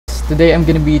today I'm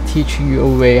gonna be teaching you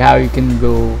a way how you can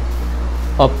go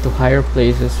up to higher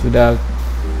places without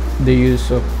the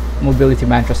use of mobility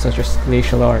mantras such as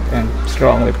glacial art and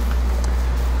strong lip.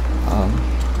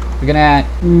 You're gonna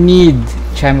need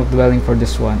chime of dwelling for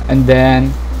this one, and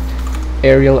then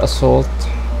aerial assault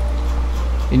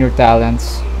in your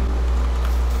talents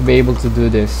to be able to do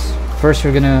this. First,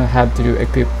 you're gonna have to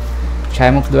equip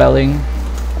chime of dwelling,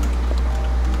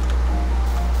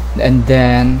 and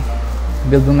then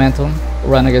build momentum,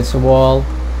 run against a wall,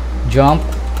 jump,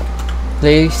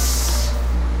 place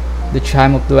the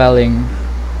chime of dwelling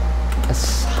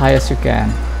as high as you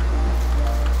can,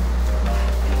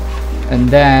 and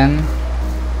then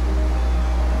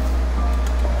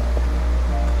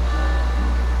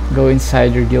go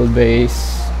inside your guild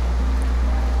base.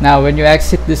 Now when you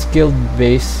exit this guild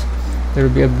base, there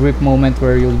will be a brief moment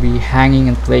where you'll be hanging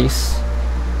in place.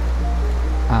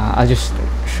 I'll just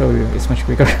show you, it's much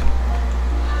quicker.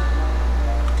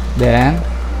 Then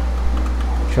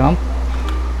jump,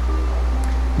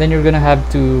 then you're gonna have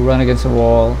to run against a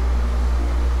wall,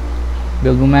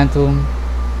 build momentum,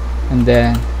 and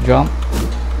then jump,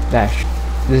 dash.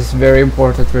 This is very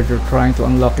important when you're trying to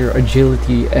unlock your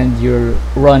agility and you're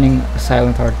running a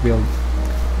silent heart build.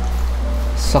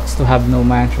 Sucks to have no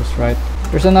mantras, right?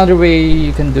 There's another way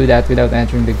you can do that without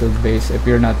entering the guild base if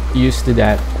you're not used to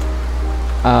that.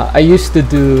 I used to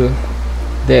do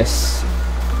this,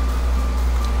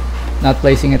 not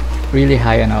placing it really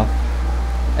high enough,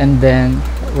 and then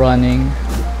running,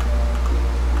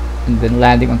 and then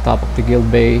landing on top of the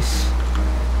guild base,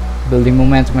 building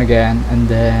momentum again, and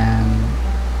then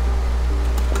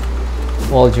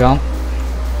wall jump,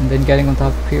 and then getting on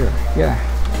top of here. Yeah.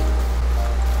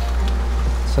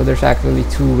 So there's actually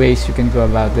two ways you can go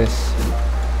about this.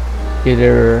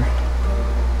 Either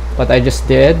what I just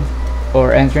did,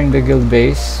 or entering the guild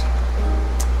base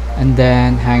and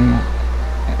then hang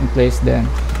in place, then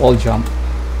wall jump,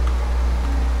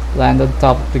 land on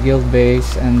top of the guild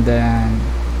base, and then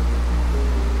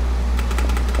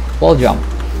wall jump.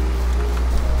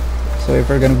 So if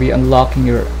you're going to be unlocking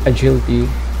your agility,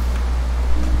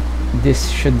 this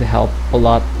should help a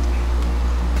lot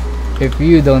if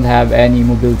you don't have any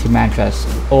mobility mantras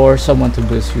or someone to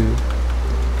boost you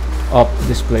up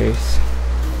this place.